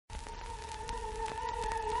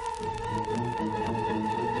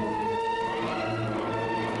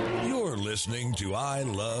You're listening to I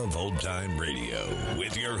Love Old Time Radio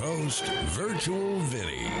with your host, Virtual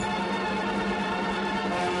Vinny.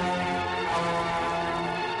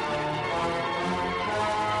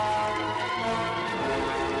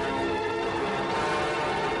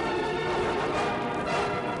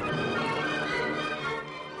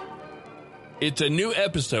 It's a new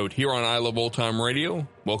episode here on I Love Old Time Radio.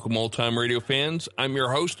 Welcome, Old Time Radio fans. I'm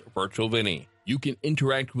your host, Virtual Vinny. You can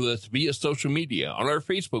interact with us via social media on our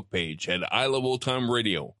Facebook page at I Love Old Time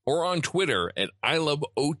Radio or on Twitter at I Love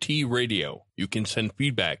OT Radio. You can send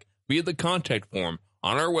feedback via the contact form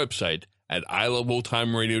on our website at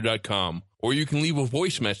iloveoldtimeradio.com, or you can leave a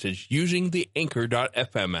voice message using the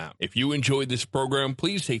Anchor.fm app. If you enjoyed this program,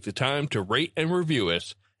 please take the time to rate and review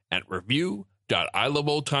us at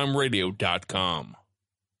review.iloveoldtimeradio.com.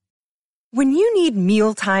 When you need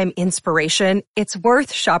mealtime inspiration, it's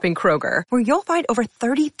worth shopping Kroger, where you'll find over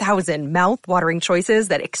 30,000 mouth-watering choices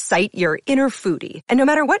that excite your inner foodie. And no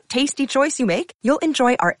matter what tasty choice you make, you'll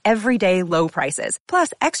enjoy our everyday low prices,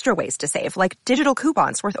 plus extra ways to save, like digital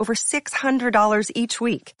coupons worth over $600 each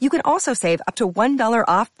week. You can also save up to $1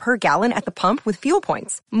 off per gallon at the pump with fuel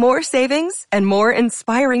points. More savings and more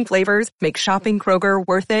inspiring flavors make shopping Kroger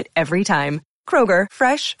worth it every time. Kroger,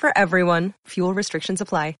 fresh for everyone. Fuel restrictions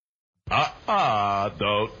apply.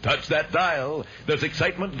 Don't touch that dial. There's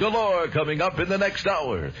excitement galore coming up in the next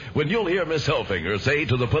hour when you'll hear Miss Helfinger say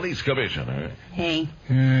to the police commissioner, Hey.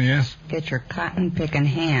 Yes? Get your cotton-picking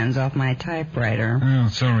hands off my typewriter. Oh,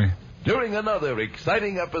 sorry. during another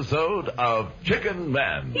exciting episode of Chicken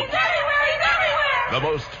Man. He's everywhere! He's everywhere! The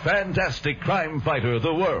most fantastic crime fighter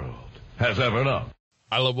the world has ever known.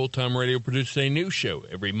 I Love Old Time Radio produces a new show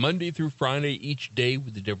every Monday through Friday, each day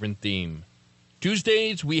with a different theme.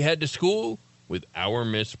 Tuesdays, we head to school with Our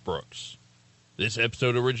Miss Brooks. This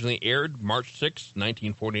episode originally aired March 6,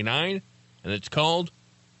 1949, and it's called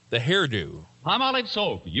The Hairdo. Palmolive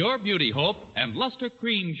Soap, your beauty hope, and Luster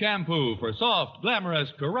Cream Shampoo for soft,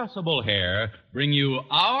 glamorous, caressable hair bring you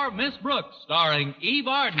Our Miss Brooks, starring Eve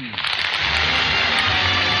Arden.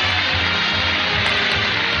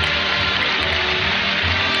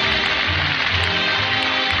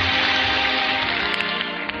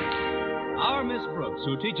 Our Miss Brooks,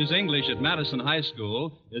 who teaches English at Madison High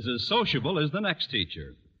School, is as sociable as the next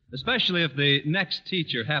teacher, especially if the next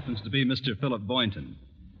teacher happens to be Mr. Philip Boynton.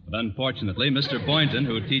 But unfortunately, Mr. Boynton,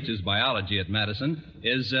 who teaches biology at Madison,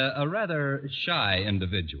 is a rather shy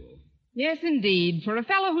individual. Yes, indeed. For a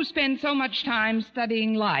fellow who spends so much time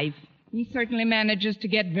studying life, he certainly manages to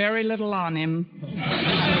get very little on him. Of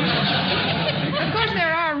course,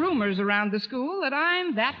 there are rumors around the school that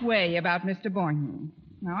I'm that way about Mr. Boynton.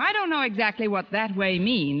 Now, I don't know exactly what that way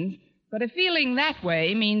means, but if feeling that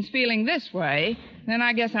way means feeling this way, then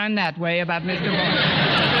I guess I'm that way about Mr. Boynton.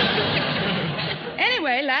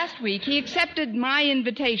 Anyway, last week he accepted my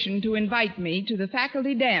invitation to invite me to the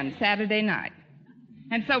faculty dance Saturday night.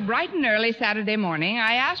 And so bright and early Saturday morning,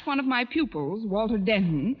 I asked one of my pupils, Walter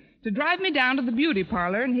Denton, to drive me down to the beauty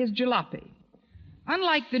parlor in his jalopy.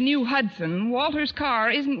 Unlike the new Hudson, Walter's car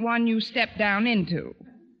isn't one you step down into.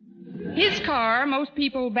 His car, most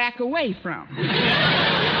people back away from.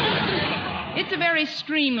 It's a very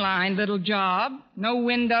streamlined little job. No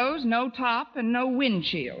windows, no top, and no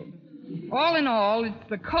windshield. All in all, it's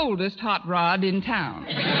the coldest hot rod in town.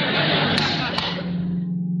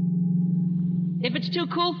 If it's too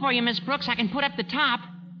cool for you, Miss Brooks, I can put up the top.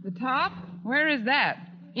 The top? Where is that?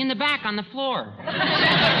 In the back on the floor.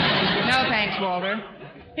 No, thanks, Walter.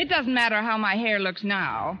 It doesn't matter how my hair looks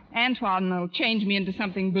now. Antoine will change me into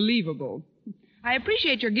something believable. I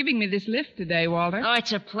appreciate your giving me this lift today, Walter. Oh,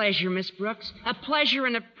 it's a pleasure, Miss Brooks. A pleasure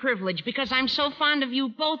and a privilege, because I'm so fond of you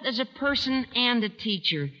both as a person and a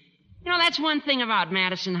teacher. You know, that's one thing about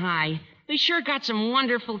Madison High. They sure got some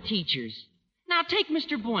wonderful teachers. Now, take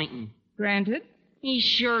Mr. Boynton. Granted. He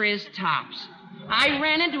sure is tops. I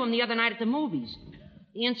ran into him the other night at the movies.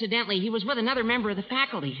 Incidentally, he was with another member of the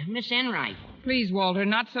faculty, Miss Enright. Please, Walter,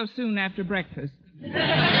 not so soon after breakfast. I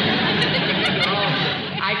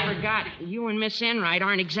forgot. You and Miss Enright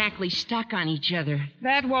aren't exactly stuck on each other.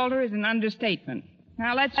 That, Walter, is an understatement.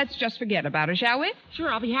 Now, let's just forget about her, shall we?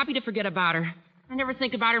 Sure, I'll be happy to forget about her. I never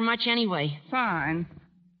think about her much anyway. Fine.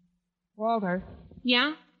 Walter.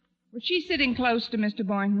 Yeah? Was she sitting close to Mr.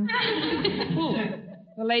 Boynton? Who?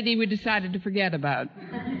 The lady we decided to forget about.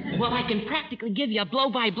 Well, I can practically give you a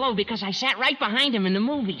blow-by-blow because I sat right behind him in the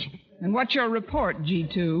movie. And what's your report,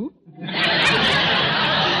 G2?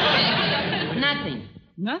 Nothing.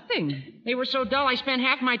 Nothing? They were so dull I spent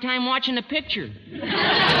half my time watching the picture. You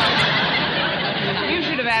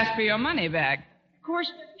should have asked for your money back. Of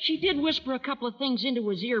course, she did whisper a couple of things into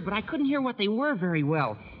his ear, but I couldn't hear what they were very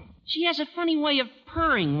well. She has a funny way of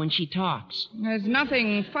purring when she talks. There's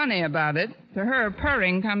nothing funny about it. To her,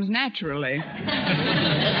 purring comes naturally.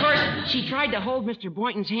 Of course, she tried to hold Mr.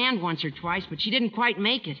 Boynton's hand once or twice, but she didn't quite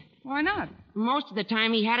make it. Why not? Most of the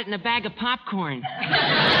time, he had it in a bag of popcorn.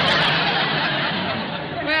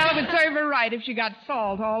 Well, it would serve her right if she got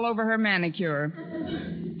salt all over her manicure.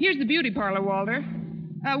 Here's the beauty parlor, Walter.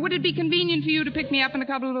 Would it be convenient for you to pick me up in a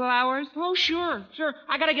couple of hours? Oh, sure.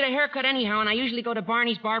 I gotta get a haircut anyhow, and I usually go to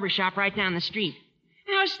Barney's barber shop right down the street.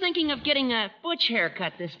 I was thinking of getting a butch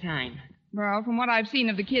haircut this time. Well, from what I've seen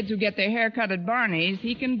of the kids who get their hair cut at Barney's,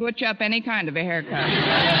 he can butch up any kind of a haircut.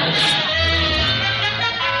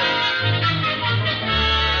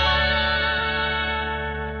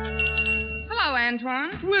 Hello,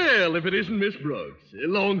 Antoine. Well, if it isn't Miss Brooks. A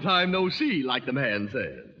long time no see, like the man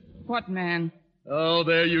says. What man? Oh,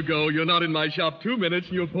 there you go. You're not in my shop 2 minutes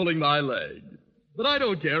and you're pulling my leg. But I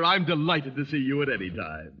don't care. I'm delighted to see you at any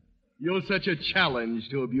time. You're such a challenge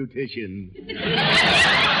to a beautician.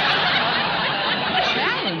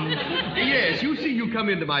 Challenge? Yes, you see, you come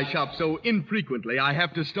into my shop so infrequently, I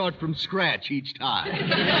have to start from scratch each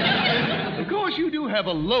time. Of course, you do have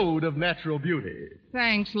a load of natural beauty.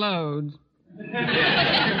 Thanks, loads.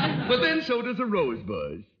 But then so does a rose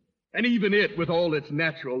bush. And even it, with all its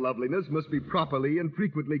natural loveliness, must be properly and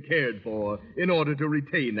frequently cared for in order to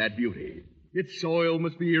retain that beauty. Its soil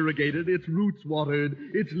must be irrigated, its roots watered,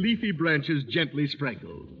 its leafy branches gently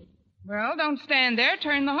sprinkled. Well, don't stand there.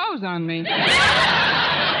 Turn the hose on me.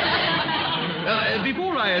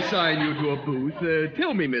 Before I assign you to a booth,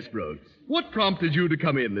 tell me, Miss Brooks, what prompted you to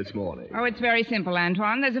come in this morning? Oh, it's very simple,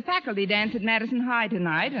 Antoine. There's a faculty dance at Madison High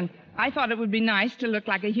tonight, and I thought it would be nice to look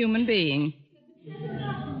like a human being.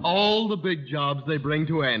 All the big jobs they bring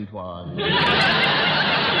to Antoine. Well,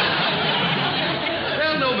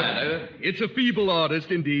 no matter. It's a feeble artist,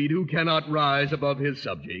 indeed, who cannot rise above his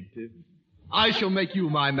subject. I shall make you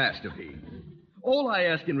my masterpiece. All I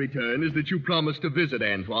ask in return is that you promise to visit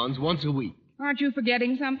Antoine's once a week. Aren't you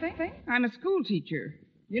forgetting something? I'm a school teacher.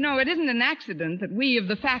 You know, it isn't an accident that we of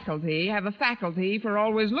the faculty have a faculty for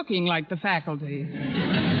always looking like the faculty.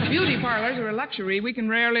 Beauty parlors are a luxury we can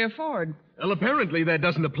rarely afford. Well, apparently that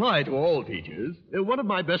doesn't apply to all teachers. One of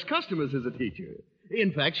my best customers is a teacher.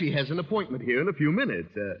 In fact, she has an appointment here in a few minutes.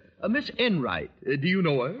 Miss Enright. Do you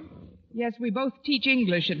know her? Yes, we both teach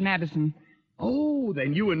English at Madison. Oh,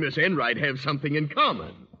 then you and Miss Enright have something in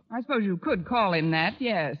common. I suppose you could call him that,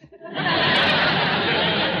 yes.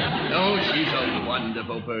 Oh, she's a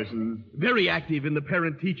wonderful person. Very active in the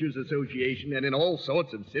Parent Teachers Association and in all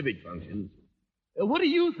sorts of civic functions. What do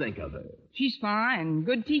you think of her? She's fine.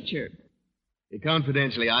 Good teacher.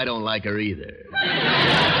 Confidentially, I don't like her either.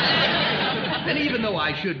 And even though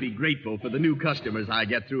I should be grateful for the new customers I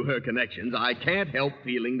get through her connections, I can't help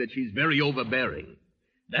feeling that she's very overbearing.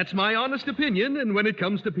 That's my honest opinion, and when it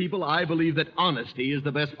comes to people, I believe that honesty is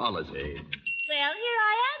the best policy. Well, here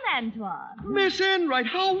I am, Antoine. Miss Enright,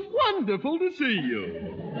 how wonderful to see you.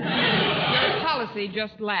 Your policy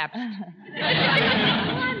just lapsed.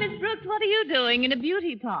 Why, Miss Brooks, what are you doing in a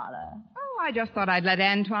beauty parlor? Oh, I just thought I'd let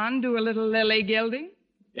Antoine do a little lily gilding.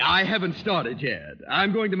 I haven't started yet.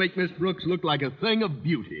 I'm going to make Miss Brooks look like a thing of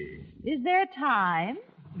beauty. Is there time?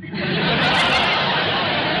 This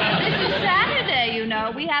is Saturday, you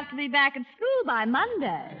know. We have to be back at school by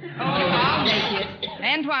Monday. Oh, I'll make it.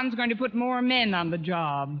 Antoine's going to put more men on the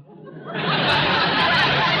job.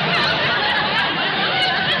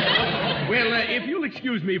 Well, if you'll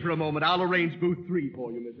excuse me for a moment, I'll arrange booth 3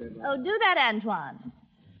 for you, Miss Enright. Oh, do that, Antoine.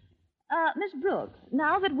 Miss Brooks,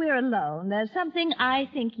 now that we're alone, there's something I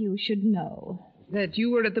think you should know. That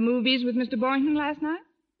you were at the movies with Mr. Boynton last night?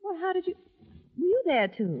 Well, how did you... Were you there,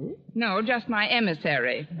 too? No, just my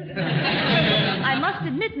emissary. I must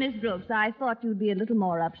admit, Miss Brooks, I thought you'd be a little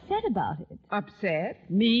more upset about it. Upset?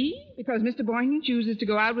 Me? Because Mr. Boynton chooses to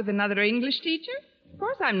go out with another English teacher? Of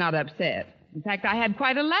course I'm not upset. In fact, I had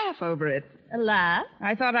quite a laugh over it. A laugh?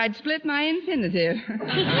 I thought I'd split my infinitive.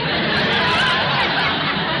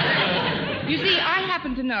 You see, I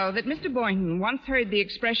happen to know that Mr. Boynton once heard the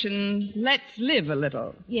expression, let's live a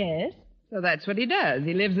little. Yes? So that's what he does.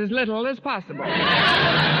 He lives as little as possible.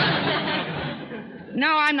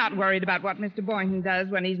 No, I'm not worried about what Mr. Boynton does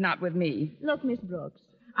when he's not with me. Look, Miss Brooks,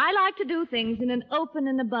 I like to do things in an open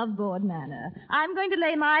and above-board manner. I'm going to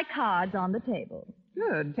lay my cards on the table.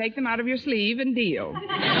 Good. Take them out of your sleeve and deal. What's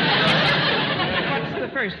the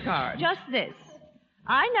first card? Just this.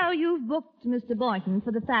 I know you've booked Mr. Boynton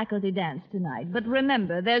for the faculty dance tonight, but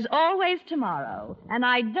remember, there's always tomorrow, and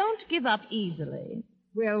I don't give up easily.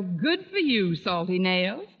 Well, good for you, Salty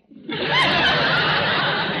Nails.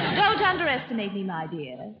 underestimate me, my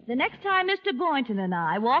dear. The next time Mr. Boynton and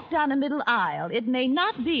I walk down a middle aisle, it may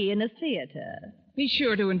not be in a theater. Be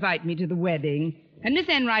sure to invite me to the wedding. And Miss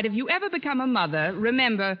Enright, if you ever become a mother,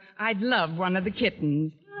 remember, I'd love one of the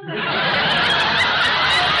kittens.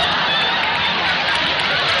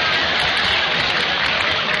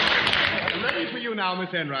 Ready for you now,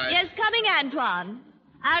 Miss Enright. Yes, coming, Antoine.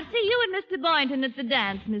 I'll see you and Mr. Boynton at the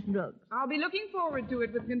dance, Miss Brooks. I'll be looking forward to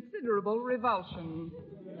it with considerable revulsion.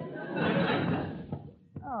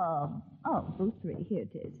 Booth 3. Here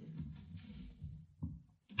it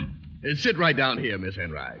is. Sit right down here, Miss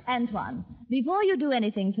Enright. Antoine, before you do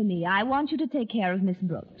anything for me, I want you to take care of Miss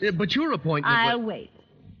Brooks. But your appointment... I'll wait.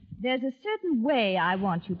 There's a certain way I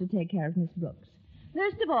want you to take care of Miss Brooks.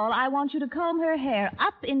 First of all, I want you to comb her hair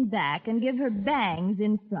up in back and give her bangs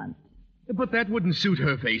in front. But that wouldn't suit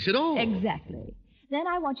her face at all. Exactly. Then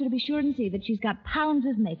I want you to be sure and see that she's got pounds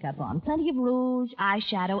of makeup on. Plenty of rouge,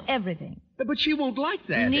 eyeshadow, everything. But she won't like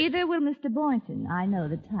that. Neither will Mr. Boynton. I know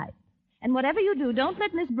the type. And whatever you do, don't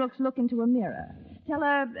let Miss Brooks look into a mirror. Tell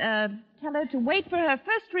her to wait for her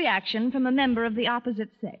first reaction from a member of the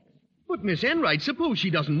opposite sex. But, Miss Enright, suppose she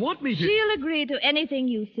doesn't want me to... She'll agree to anything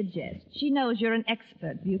you suggest. She knows you're an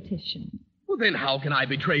expert beautician. Well, then how can I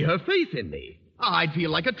betray her faith in me? I'd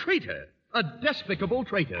feel like a traitor. A despicable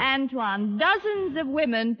traitor. Antoine, dozens of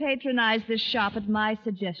women patronize this shop at my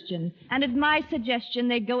suggestion. And at my suggestion,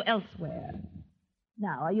 they go elsewhere.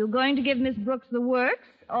 Now, are you going to give Miss Brooks the works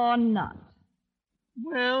or not?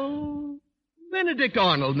 Well, Benedict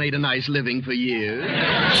Arnold made a nice living for years.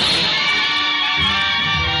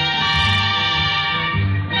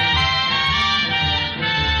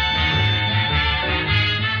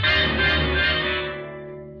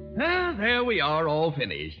 There we are, all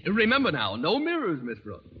finished. Remember now, no mirrors, Miss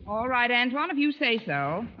Brooks. All right, Antoine, if you say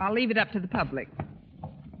so. I'll leave it up to the public.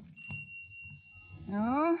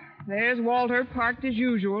 Oh, there's Walter parked as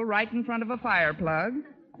usual right in front of a fire plug.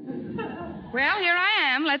 Well, here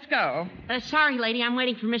I am. Let's go. Sorry, lady. I'm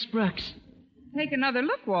waiting for Miss Brooks. Take another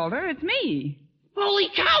look, Walter. It's me. Holy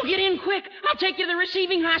cow, get in quick. I'll take you to the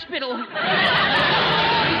receiving hospital.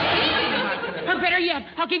 Or better yet,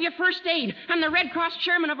 I'll give you first aid. I'm the Red Cross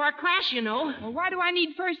chairman of our class, you know. Well, why do I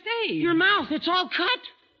need first aid? Your mouth, it's all cut.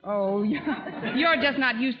 Oh, you're just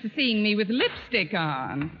not used to seeing me with lipstick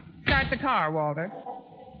on. Start the car, Walter.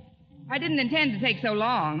 I didn't intend to take so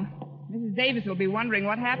long. Mrs. Davis will be wondering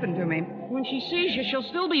what happened to me. When she sees you, she'll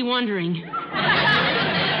still be wondering.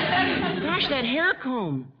 Gosh, that hair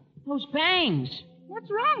comb. Those bangs.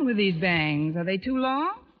 What's wrong with these bangs? Are they too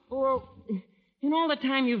long? Well, in all the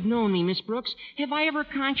time you've known me, Miss Brooks, have I ever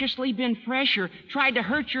consciously been fresh or tried to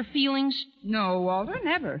hurt your feelings? No, Walter,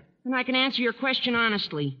 never. Then I can answer your question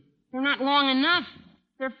honestly. They're not long enough.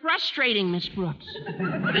 They're frustrating, Miss Brooks.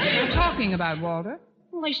 What are you talking about, Walter?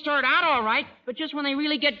 Well, they start out all right, but just when they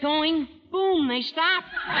really get going, boom, they stop.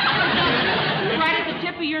 Right at the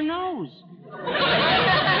tip of your nose.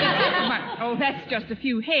 Oh, that's just a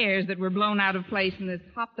few hairs that were blown out of place in this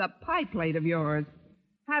hopped-up pie plate of yours.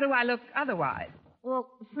 How do I look otherwise? Well,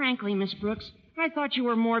 frankly, Miss Brooks, I thought you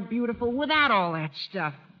were more beautiful without all that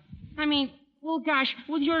stuff. I mean, well, gosh,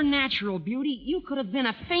 with your natural beauty, you could have been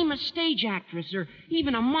a famous stage actress or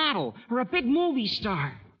even a model or a big movie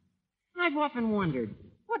star. I've often wondered,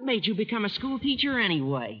 what made you become a school teacher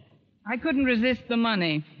anyway? I couldn't resist the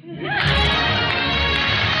money.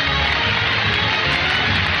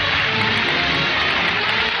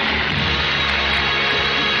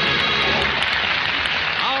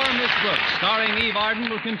 Our Miss Brooks, starring Eve Arden,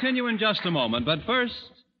 will continue in just a moment. But first,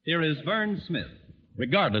 here is Vern Smith.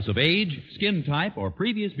 Regardless of age, skin type, or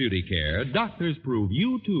previous beauty care, doctors prove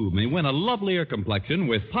you, too, may win a lovelier complexion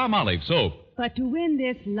with Palmolive soap. But to win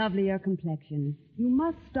this lovelier complexion, you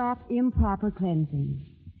must stop improper cleansing.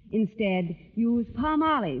 Instead, use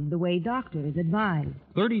Palmolive the way doctors advise.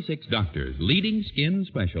 36 doctors, leading skin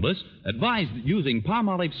specialists, advised using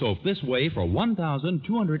Palmolive soap this way for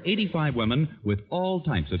 1,285 women with all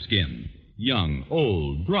types of skin. Young,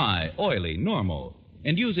 old, dry, oily, normal.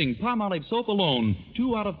 And using Palmolive soap alone,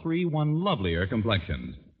 2 out of 3 won lovelier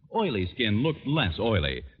complexions. Oily skin looked less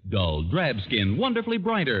oily. Dull, drab skin wonderfully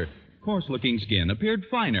brighter. Coarse-looking skin appeared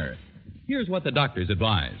finer. Here's what the doctors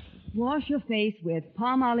advised. Wash your face with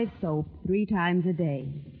Palmolive soap 3 times a day.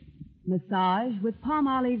 Massage with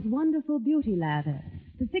Palmolive's wonderful beauty lather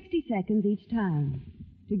for 60 seconds each time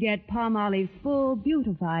to get Palmolive's full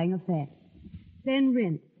beautifying effect. Then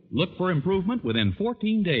rinse. Look for improvement within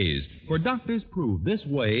 14 days, for doctors prove this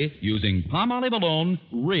way, using Palmolive alone,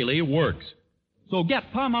 really works. So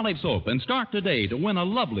get Palmolive soap and start today to win a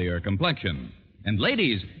lovelier complexion. And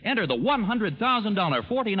ladies, enter the $100,000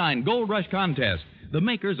 49 Gold Rush contest. the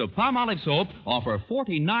makers of Palmolive soap offer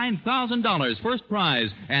 $49,000 first prize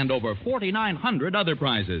and over 4,900 other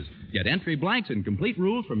prizes. Get entry blanks and complete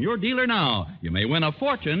rules from your dealer now. You may win a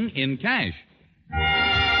fortune in cash.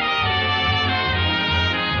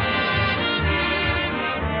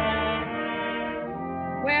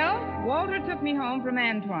 Well, Walter took me home from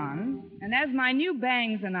Antoine, and as my new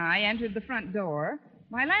bangs and I entered the front door,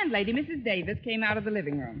 my landlady, Mrs. Davis, came out of the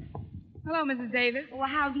living room. Hello, Mrs. Davis. Oh,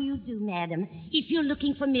 how do you do, madam? If you're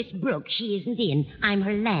looking for Miss Brooks, she isn't in. I'm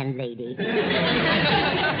her landlady.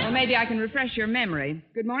 Well, maybe I can refresh your memory.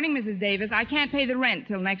 Good morning, Mrs. Davis. I can't pay the rent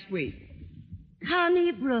till next week.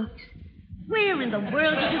 Connie Brooks, where in the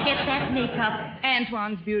world did you get that makeup?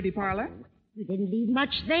 Antoine's beauty parlor. You didn't leave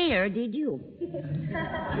much there, did you?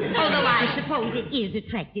 Although I suppose it is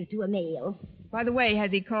attractive to a male. By the way,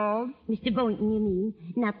 has he called? Mr. Boynton, you mean?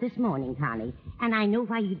 Not this morning, Connie. And I know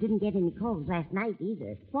why you didn't get any calls last night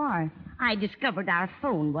either. Why? I discovered our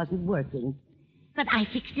phone wasn't working. But I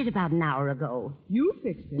fixed it about an hour ago. You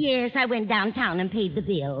fixed it? Yes, I went downtown and paid the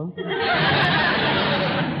bill.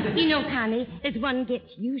 You know, Connie, as one gets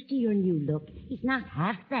used to your new look, it's not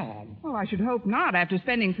half bad. Well, I should hope not. After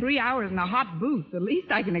spending 3 hours in a hot booth, the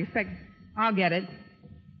least I can expect... I'll get it.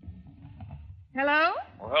 Hello?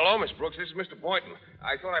 Well, hello, Miss Brooks. This is Mr. Boynton.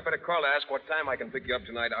 I thought I'd better call to ask what time I can pick you up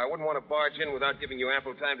tonight. I wouldn't want to barge in without giving you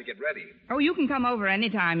ample time to get ready. Oh, you can come over any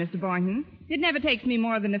time, Mr. Boynton. It never takes me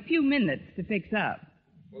more than a few minutes to fix up.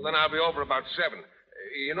 Well, then I'll be over about 7.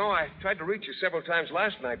 You know, I tried to reach you several times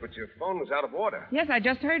last night, but your phone was out of order. Yes, I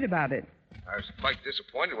just heard about it. I was quite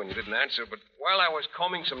disappointed when you didn't answer, but while I was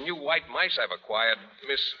combing some new white mice I've acquired,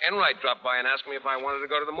 Miss Enright dropped by and asked me if I wanted to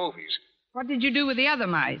go to the movies. What did you do with the other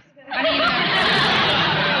mice? I mean,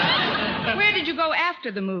 where did you go after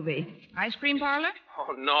the movie? Ice cream parlor?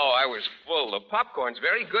 Oh, no, I was full. The popcorn's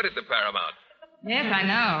very good at the Paramount. Yes, I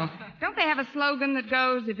know. Don't they have a slogan that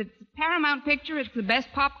goes, if it's a Paramount picture, it's the best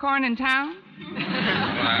popcorn in town? Well,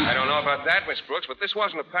 I don't know about that, Miss Brooks, but this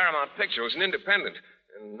wasn't a Paramount picture. It was an independent,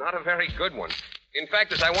 and not a very good one. In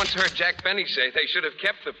fact, as I once heard Jack Benny say, they should have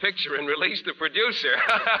kept the picture and released the producer.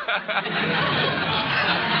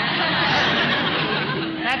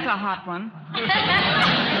 That's a hot one.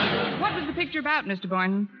 What was the picture about, Mr.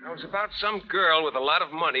 Boynton? It was about some girl with a lot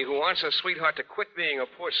of money who wants her sweetheart to quit being a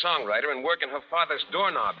poor songwriter and work in her father's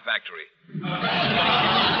doorknob factory.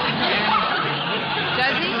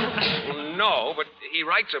 Does he? Well, no, but he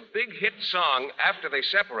writes a big hit song after they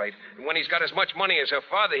separate. And when he's got as much money as her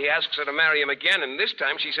father, he asks her to marry him again, and this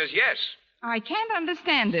time she says yes. I can't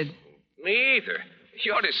understand it. Me either.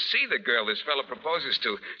 You ought to see the girl this fellow proposes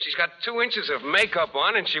to. She's got 2 inches of makeup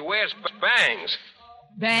on, and she wears bangs.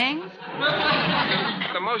 Bangs?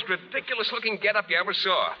 The most ridiculous-looking getup you ever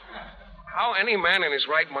saw. How any man in his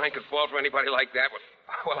right mind could fall for anybody like that?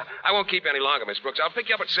 Well, I won't keep you any longer, Miss Brooks. I'll pick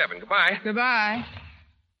you up at 7. Goodbye. Goodbye.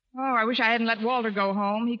 Oh, I wish I hadn't let Walter go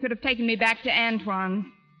home. He could have taken me back to Antoine's.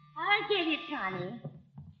 I'll get it, Connie.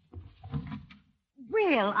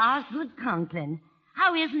 Well, Osgood Conklin,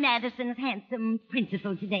 how is Madison's handsome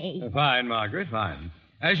principal today? Fine, Margaret, fine.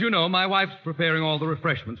 As you know, my wife's preparing all the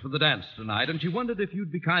refreshments for the dance tonight, and she wondered if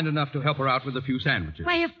you'd be kind enough to help her out with a few sandwiches.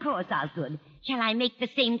 Why, of course, Osgood. Shall I make the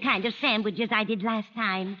same kind of sandwiches I did last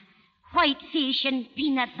time? White fish and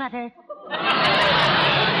peanut butter?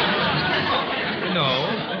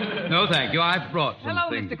 No, thank you. I've brought some Hello,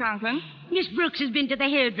 things. Mr. Conklin. Miss Brooks has been to the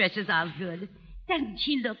hairdresser's, Osgood. Doesn't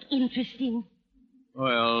she look interesting?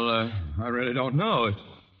 Well, I really don't know. It's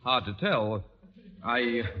hard to tell.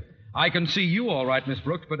 I can see you all right, Miss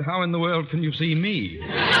Brooks, but how in the world can you see me? Oh,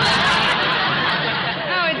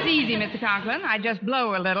 it's easy, Mr. Conklin. I just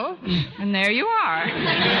blow a little, and there you are.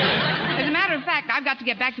 As a matter of fact, I've got to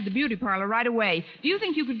get back to the beauty parlor right away. Do you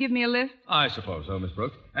think you could give me a lift? I suppose so, Miss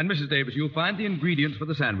Brooks. And, Mrs. Davis, you'll find the ingredients for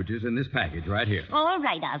the sandwiches in this package right here. All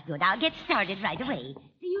right, Osgood. I'll get started right away.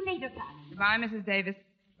 See you later, Connie. Goodbye, Mrs. Davis.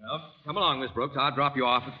 Well, come along, Miss Brooks. I'll drop you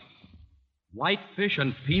off at white fish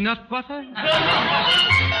and peanut butter?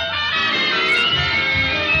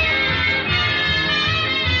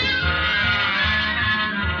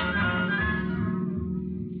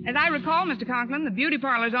 As I recall, Mr. Conklin, the beauty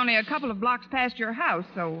parlor's only a couple of blocks past your house,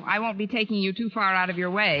 so I won't be taking you too far out of your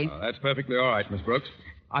way. That's perfectly all right, Miss Brooks.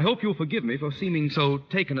 I hope you'll forgive me for seeming so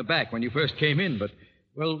taken aback when you first came in, but,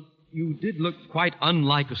 well, you did look quite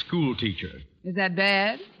unlike a school teacher. Is that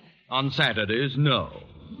bad? On Saturdays, no.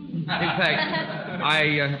 In fact,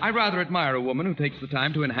 I rather admire a woman who takes the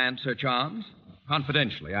time to enhance her charms.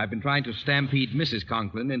 Confidentially, I've been trying to stampede Mrs.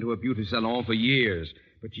 Conklin into a beauty salon for years,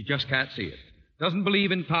 but she just can't see it. Doesn't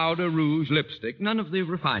believe in powder, rouge, lipstick, none of the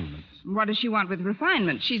refinements. What does she want with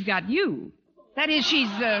refinement? She's got you. That is, she's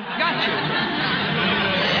got you.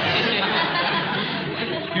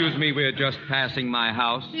 Excuse me, we're just passing my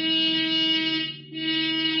house.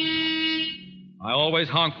 I always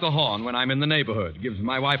honk the horn when I'm in the neighborhood. Gives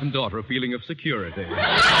my wife and daughter a feeling of security.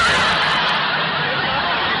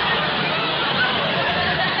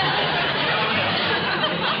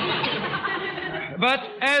 But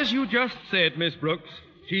as you just said, Miss Brooks,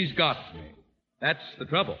 she's got me. That's the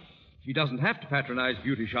trouble. She doesn't have to patronize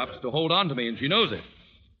beauty shops to hold on to me, and she knows it.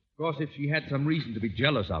 Of course, if she had some reason to be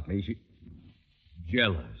jealous of me,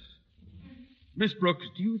 Jealous? Miss Brooks,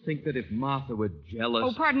 do you think that if Martha were jealous...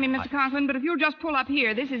 Oh, pardon me, Mr. Conklin, but if you'll just pull up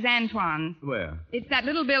here, this is Antoine. Where? It's that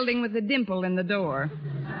little building with the dimple in the door.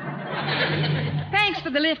 Thanks for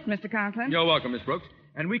the lift, Mr. Conklin. You're welcome, Miss Brooks.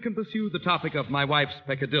 And we can pursue the topic of my wife's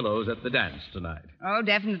peccadillos at the dance tonight. Oh,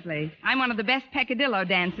 definitely. I'm one of the best peccadillo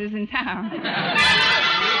dancers in town.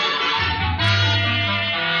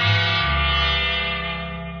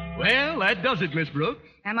 Well, that does it, Miss Brooks.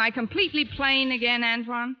 Am I completely plain again,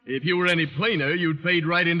 Antoine? If you were any plainer, you'd fade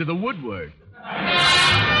right into the woodwork.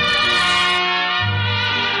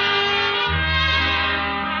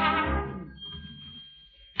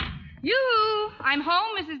 Yoo-hoo! I'm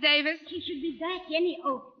home, Mrs. Davis. She should be back any...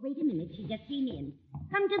 Oh, wait a minute. She just came in.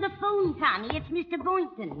 Come to the phone, Connie. It's Mr.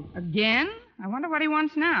 Boynton. Again? I wonder what he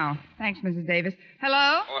wants now. Thanks, Mrs. Davis.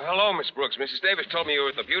 Hello? Oh, hello, Miss Brooks. Mrs. Davis told me you were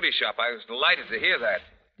at the beauty shop. I was delighted to hear that.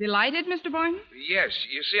 Delighted, Mr. Boynton? Yes.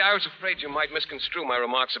 You see, I was afraid you might misconstrue my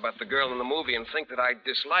remarks about the girl in the movie and think that I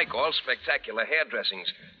dislike all spectacular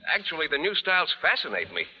hairdressings. Actually, the new styles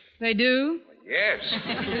fascinate me. They do? Yes.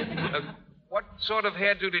 What sort of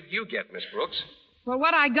hairdo did you get, Miss Brooks? Well,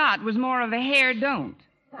 what I got was more of a hair don't.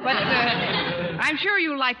 But I'm sure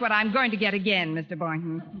you'll like what I'm going to get again, Mr.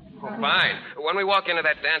 Boynton. Oh, fine. When we walk into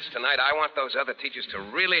that dance tonight, I want those other teachers to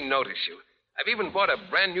really notice you. I've even bought a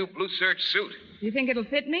brand new blue serge suit. You think it'll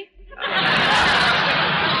fit me? That's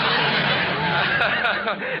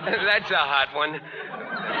a hot one.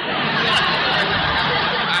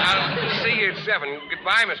 I'll see you at 7.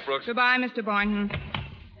 Goodbye, Miss Brooks. Goodbye, Mr. Boynton.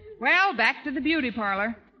 Well, back to the beauty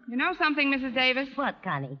parlor. You know something, Mrs. Davis? What,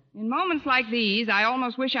 Connie? In moments like these, I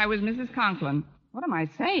almost wish I was Mrs. Conklin. What am I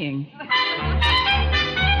saying?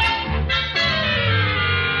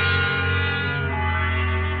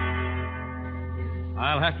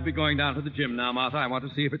 I'll have to be going down to the gym now, Martha. I want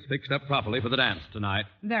to see if it's fixed up properly for the dance tonight.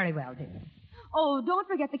 Very well, dear. Oh, don't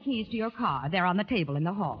forget the keys to your car. They're on the table in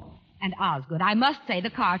the hall. And Osgood, I must say the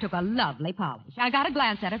car took a lovely polish. I got a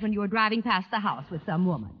glance at it when you were driving past the house with some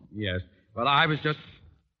woman. Yes. Well, I was just...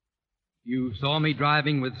 You saw me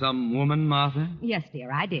driving with some woman, Martha? Yes,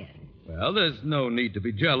 dear, I did. Well, there's no need to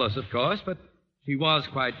be jealous, of course, but she was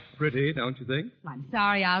quite pretty, don't you think? I'm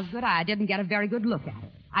sorry, Osgood. I didn't get a very good look at her.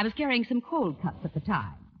 I was carrying some cold cuts at the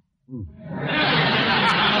time.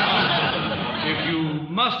 If you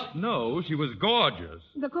must know, she was gorgeous.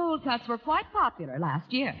 The cold cuts were quite popular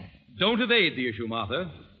last year. Don't evade the issue, Martha.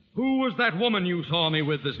 Who was that woman you saw me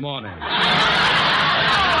with this morning? Oh,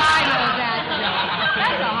 I know that.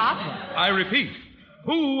 That's a hot one. I repeat,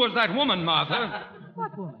 who was that woman, Martha?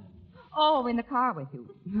 What woman? Oh, in the car with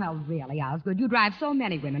you. Well, really, Osgood, you drive so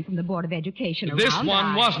many women from the Board of Education around. This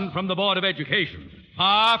one wasn't from the Board of Education.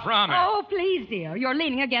 Far from it. Oh, please, dear. You're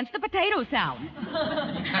leaning against the potato salad.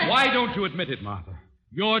 Why don't you admit it, Martha?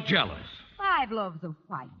 You're jealous. 5 loaves of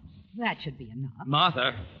white. That should be enough.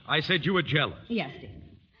 Martha, I said you were jealous. Yes, dear.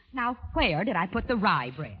 Now, where did I put the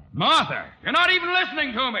rye bread? Martha, you're not even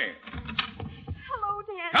listening to me. Hello,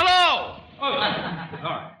 Dad. Hello! Oh,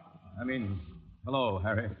 sorry. Hello,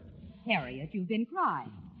 Harry. Harriet, you've been crying.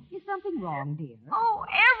 Is something wrong, dear? Oh,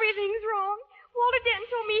 everything's wrong. Walter Denton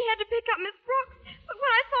told me he had to pick up Miss Brooks, but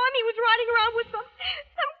when I saw him, he was riding around with some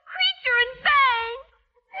creature and bang.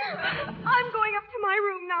 I'm going up to my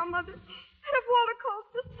room now, Mother. And if Walter calls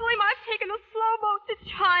to tell him I've taken a slow boat to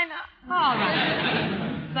China. All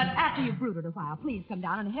right. But after you've brooded a while, please come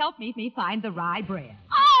down and help me find the rye bread.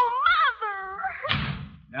 Oh, Mother!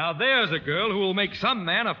 Now, there's a girl who will make some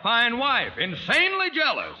man a fine wife. Insanely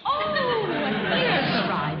jealous. Oh, here's the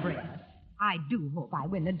rye bread. I do hope I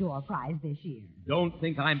win the door prize this year. Don't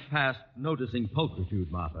think I'm past noticing pulchritude,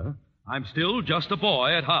 Martha. I'm still just a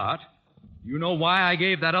boy at heart. You know why I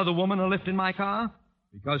gave that other woman a lift in my car?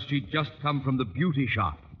 Because she'd just come from the beauty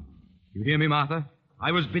shop. You hear me, Martha?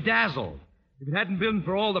 I was bedazzled. If it hadn't been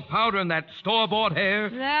for all the powder and that store-bought hair...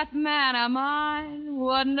 That man of mine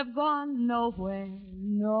wouldn't have gone nowhere.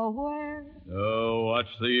 Oh, what's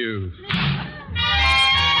the use?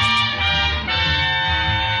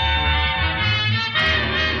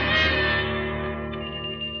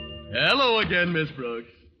 Hello again, Miss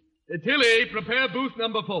Brooks. Tilly, prepare booth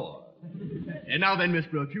number 4. And now then, Miss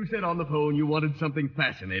Brooks, you said on the phone you wanted something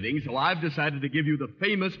fascinating, so I've decided to give you the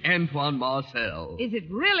famous Antoine Marcel. Is it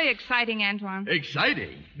really exciting, Antoine?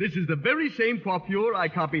 Exciting? This is the very same coiffure I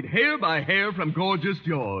copied hair by hair from Gorgeous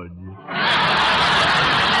George. Fine.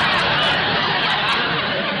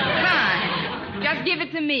 Just give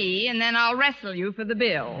it to me, and then I'll wrestle you for the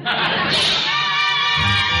bill.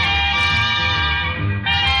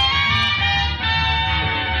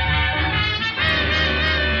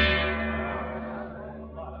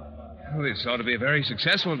 Well, this ought to be a very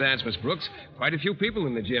successful dance, Miss Brooks. Quite a few people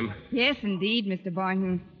in the gym. Yes, indeed, Mr.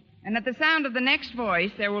 Boynton. And at the sound of the next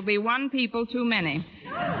voice, there will be one people too many.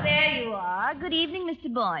 Oh, there you are. Good evening,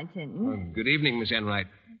 Mr. Boynton. Well, good evening, Miss Enright.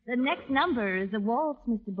 The next number is a waltz,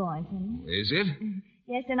 Mr. Boynton. Is it?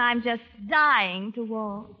 Yes, and I'm just dying to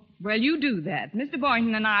waltz. Well, you do that. Mr.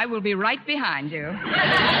 Boynton and I will be right behind you.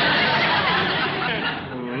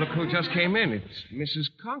 Well, look who just came in. It's Mrs.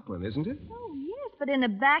 Conklin, isn't it? Oh, yes, but in a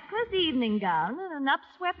backless evening gown and an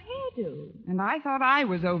upswept hairdo. And I thought I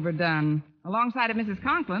was overdone. Alongside of Mrs.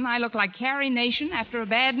 Conklin, I look like Carrie Nation after a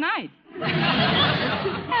bad night.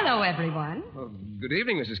 Hello, everyone. Well, good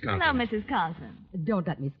evening, Mrs. Conklin. Hello, Mrs. Conklin. Don't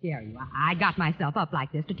let me scare you. I got myself up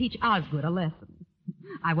like this to teach Osgood a lesson.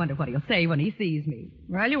 I wonder what he'll say when he sees me.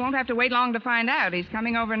 Well, you won't have to wait long to find out. He's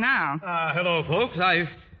coming over now. Hello, folks. I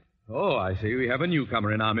see we have a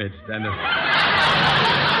newcomer in our midst, and a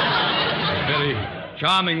very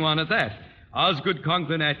charming one at that. Osgood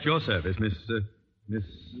Conklin at your service, Miss...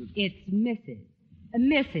 It's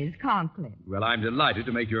Mrs. Conklin. Well, I'm delighted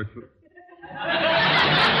to make your...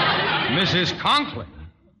 Mrs. Conklin.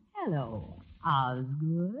 Hello,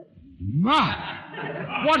 Osgood. My!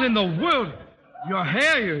 What in the world? Your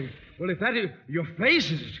hair, well, if that is... Your face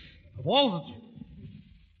is... Of all the...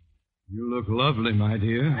 You look lovely, my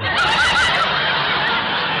dear.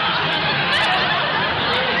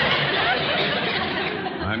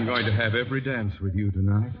 I'm going to have every dance with you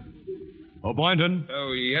tonight. Oh, Boynton.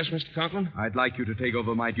 Oh, yes, Mr. Conklin? I'd like you to take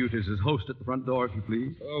over my duties as host at the front door, if you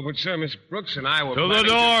please. Oh, but, sir, Miss Brooks and I were... To the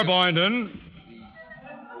door, Boynton.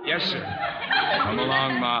 Yes, sir. Come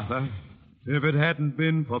along, Martha. If it hadn't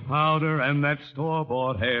been for powder and that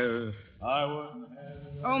store-bought hair, I wouldn't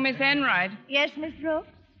have... Oh, Miss Enright. Yes, Miss Brooks?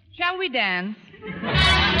 Shall we dance? Eve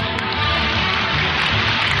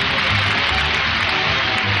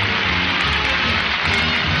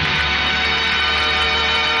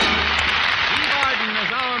Arden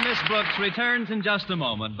as our Miss Brooks returns in just a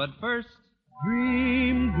moment, but first...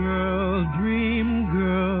 Dream girl,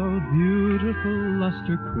 beautiful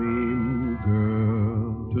luster cream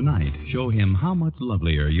girl. Tonight, show him how much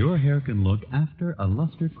lovelier your hair can look after a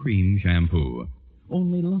Luster Cream shampoo.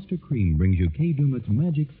 Only Luster Cream brings you Kay Dumit's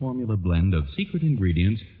magic formula blend of secret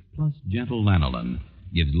ingredients plus gentle lanolin.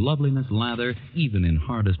 Gives loveliness lather even in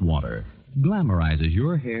hardest water. Glamorizes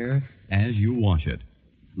your hair as you wash it.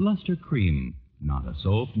 Luster Cream. Not a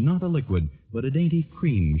soap, not a liquid, but a dainty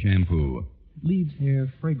cream shampoo. Leaves hair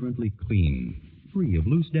fragrantly clean, free of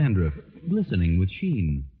loose dandruff, glistening with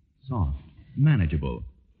sheen. Soft, manageable.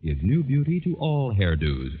 Gives new beauty to all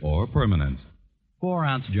hairdos or permanents.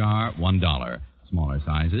 4-ounce jar, $1. Smaller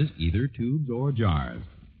sizes, either tubes or jars.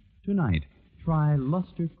 Tonight, try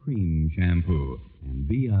Luster Cream Shampoo and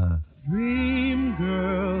be a Dream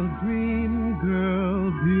girl,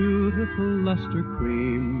 beautiful luster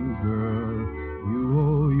cream girl. You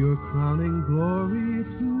owe your crowning glory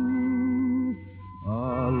to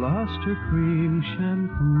a luster cream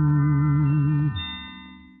shampoo.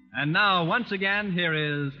 And now, once again, here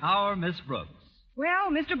is our Miss Brooks. Well,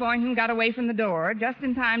 Mr. Boynton got away from the door just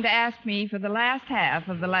in time to ask me for the last half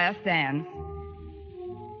of the last dance.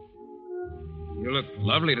 You look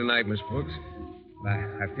lovely tonight, Miss Brooks.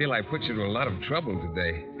 I feel I put you to a lot of trouble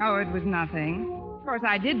today. Oh, it was nothing. Of course,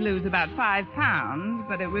 I did lose about 5 pounds,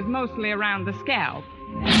 but it was mostly around the scalp.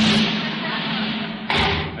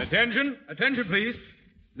 Attention, please.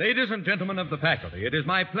 Ladies and gentlemen of the faculty, it is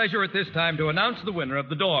my pleasure at this time to announce the winner of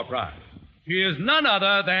the door prize. She is none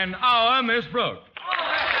other than our Miss Brooks.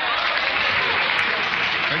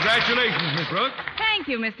 Congratulations, Miss Brooks. Thank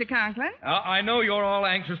you, Mr. Conklin. I know you're all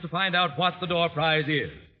anxious to find out what the door prize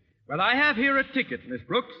is. Well, I have here a ticket, Miss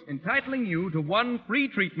Brooks, entitling you to one free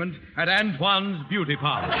treatment at Antoine's Beauty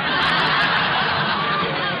Parlor.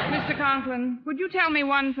 Mr. Conklin, would you tell me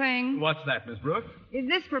one thing? What's that, Miss Brooks? Is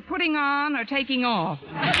this for putting on or taking off?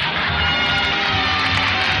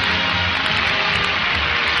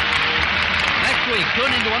 Next week,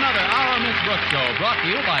 tune into another Our Miss Brooks show brought to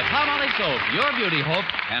you by Palmolive Soap, Your Beauty Hope,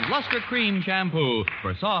 and Luster Cream Shampoo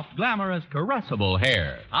for soft, glamorous, caressable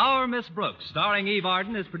hair. Our Miss Brooks, starring Eve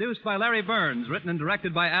Arden, is produced by Larry Burns, written and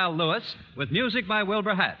directed by Al Lewis, with music by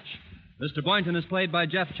Wilbur Hatch. Mr. Boynton is played by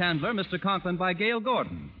Jeff Chandler, Mr. Conklin by Gail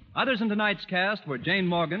Gordon. Others in tonight's cast were Jane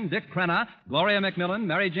Morgan, Dick Crenna, Gloria McMillan,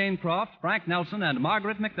 Mary Jane Croft, Frank Nelson, and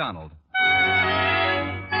Margaret McDonald.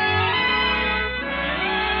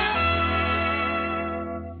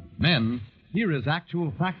 Men, here is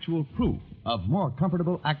actual factual proof of more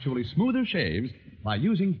comfortable, actually smoother shaves by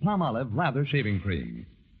using Palmolive Lather Shaving Cream.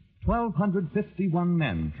 1,251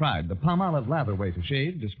 men tried the Palmolive Lather way to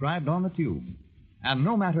shave described on the tube. And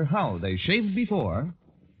no matter how they shaved before,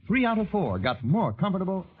 3 out of 4 got more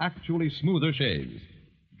comfortable, actually smoother shaves.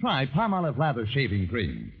 Try Palmolive Lather Shaving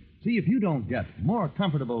Cream. See if you don't get more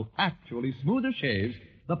comfortable, actually smoother shaves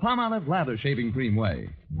the Palmolive Lather Shaving Cream way.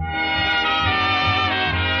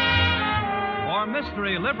 For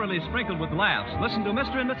mystery liberally sprinkled with laughs, listen to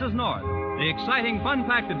Mr. and Mrs. North, the exciting,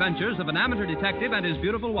 fun-packed adventures of an amateur detective and his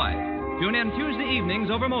beautiful wife. Tune in Tuesday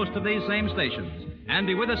evenings over most of these same stations. And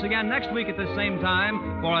be with us again next week at this same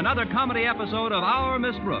time for another comedy episode of Our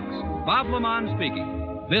Miss Brooks. Bob Lamont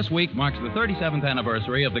speaking. This week marks the 37th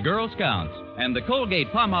anniversary of the Girl Scouts, and the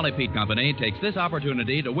Colgate-Palmolive Peet Company takes this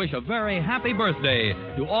opportunity to wish a very happy birthday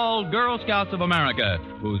to all Girl Scouts of America,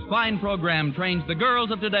 whose fine program trains the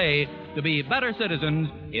girls of today to be better citizens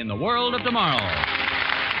in the world of tomorrow.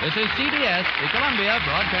 This is CBS, the Columbia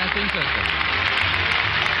Broadcasting System.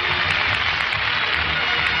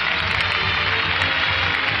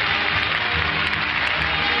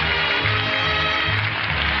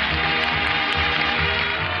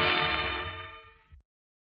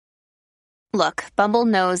 Look, Bumble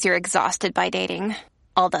knows you're exhausted by dating.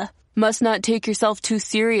 All the, must not take yourself too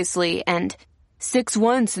seriously, and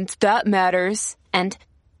 6'1" since that matters, and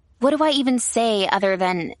what do I even say other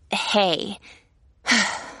than, hey?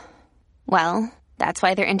 Well, that's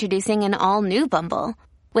why they're introducing an all-new Bumble,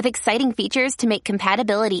 with exciting features to make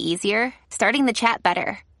compatibility easier, starting the chat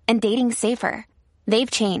better, and dating safer.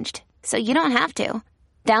 They've changed, so you don't have to.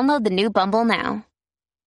 Download the new Bumble now.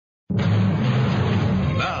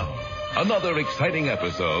 Another exciting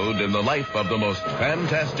episode in the life of the most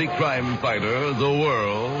fantastic crime fighter the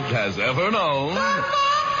world has ever known.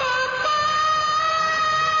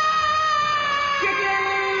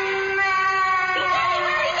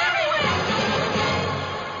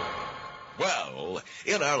 Well,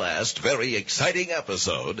 in our last very exciting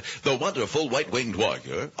episode, the wonderful white-winged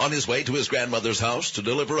warrior, on his way to his grandmother's house to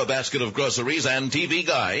deliver a basket of groceries and TV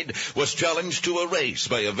guide, was challenged to a race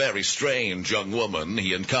by a very strange young woman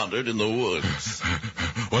he encountered in the woods.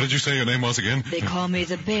 What did you say your name was again? They call me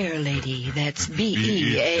the Bear Lady. That's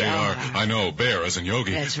B-E-A-R. I know, Bear as in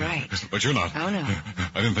Yogi. That's right. But you're not. Oh, no.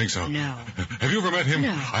 I didn't think so. No. Have you ever met him?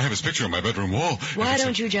 No. I have his picture on my bedroom wall. Why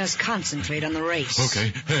don't you just concentrate on the race?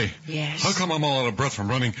 Okay. Hey. Yes? How come I'm all out of breath from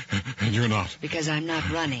running and you're not? Because I'm not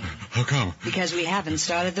running. How come? Because we haven't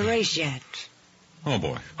started the race yet. Oh,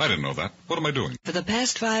 boy. I didn't know that. What am I doing? For the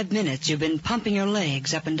past 5 minutes, you've been pumping your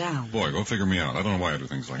legs up and down. Boy, go figure me out. I don't know why I do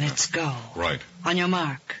things like Let's that. go. Right. On your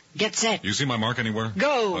mark. Get set. You see my mark anywhere?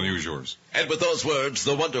 Go. I'll use yours. And with those words,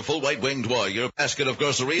 the wonderful white-winged warrior, basket of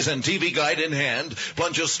groceries and TV guide in hand,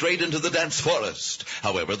 plunges straight into the dense forest.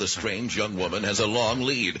 However, the strange young woman has a long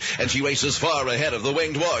lead, and she races far ahead of the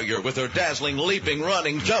winged warrior with her dazzling leaping,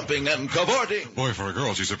 running, jumping, and cavorting. Boy, for a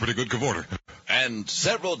girl, she's a pretty good cavorter. And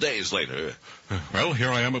several days later... Well, here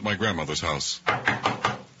I am at my grandmother's house.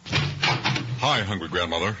 Hi, hungry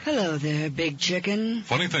grandmother. Hello there, big chicken.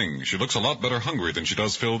 Funny thing, she looks a lot better hungry than she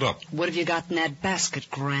does filled up. What have you got in that basket,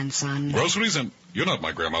 grandson? Groceries and... You're not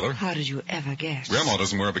my grandmother. How did you ever guess? Grandma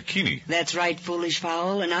doesn't wear a bikini. That's right, foolish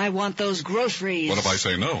fowl, and I want those groceries. What if I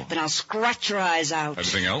say no? Then I'll scratch your eyes out.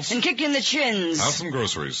 Anything else? And kick you in the chins. Have some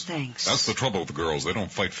groceries. Thanks. That's the trouble with the girls. They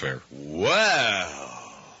don't fight fair. Well...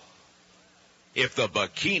 If the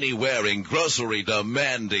bikini-wearing,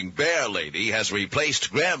 grocery-demanding bear lady has replaced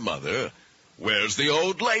grandmother, where's the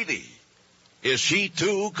old lady? Is she,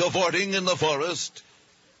 too, cavorting in the forest?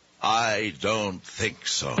 I don't think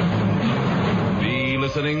so. Be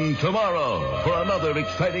listening tomorrow for another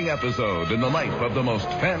exciting episode in the life of the most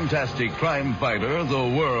fantastic crime fighter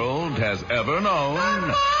the world has ever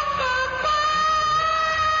known.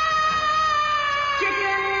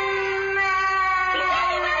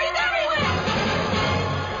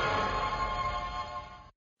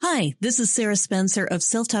 Hi, this is Sarah Spencer of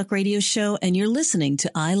Self Talk Radio Show, and you're listening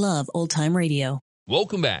to I Love Old Time Radio.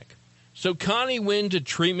 Welcome back. So Connie wins a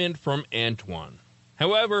treatment from Antoine.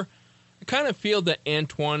 However, I kind of feel that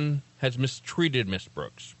Antoine has mistreated Miss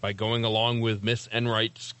Brooks by going along with Miss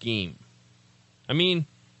Enright's scheme. I mean,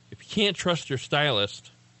 if you can't trust your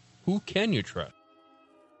stylist, who can you trust?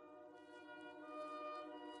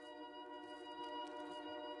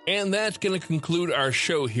 And that's going to conclude our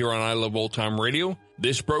show here on I Love Old Time Radio.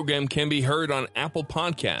 This program can be heard on Apple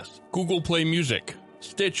Podcasts, Google Play Music,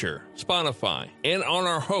 Stitcher, Spotify, and on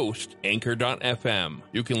our host, Anchor.fm.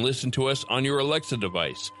 You can listen to us on your Alexa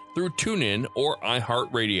device through TuneIn or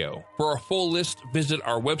iHeartRadio. For a full list, visit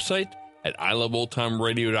our website at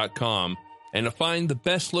iloveoldtimeradio.com and to find the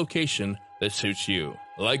best location that suits you.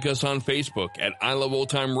 Like us on Facebook at I Love Old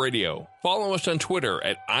Time Radio. Follow us on Twitter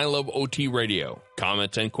at I Love OT Radio.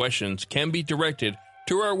 Comments and questions can be directed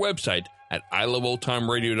to our website at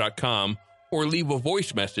iloveoldtimeradio.com or leave a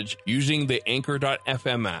voice message using the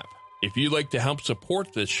Anchor.fm app. If you'd like to help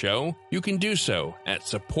support this show, you can do so at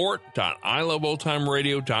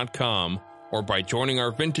support.iloveoldtimeradio.com or by joining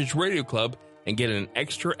our Vintage Radio Club and get an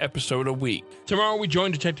extra episode a week. Tomorrow we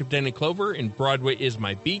join Detective Danny Clover in Broadway Is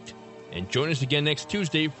My Beat, and join us again next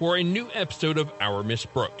Tuesday for a new episode of Our Miss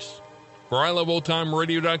Brooks. For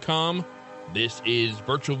iloveoldtimeradio.com, this is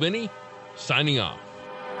Virtual Vinny, signing off.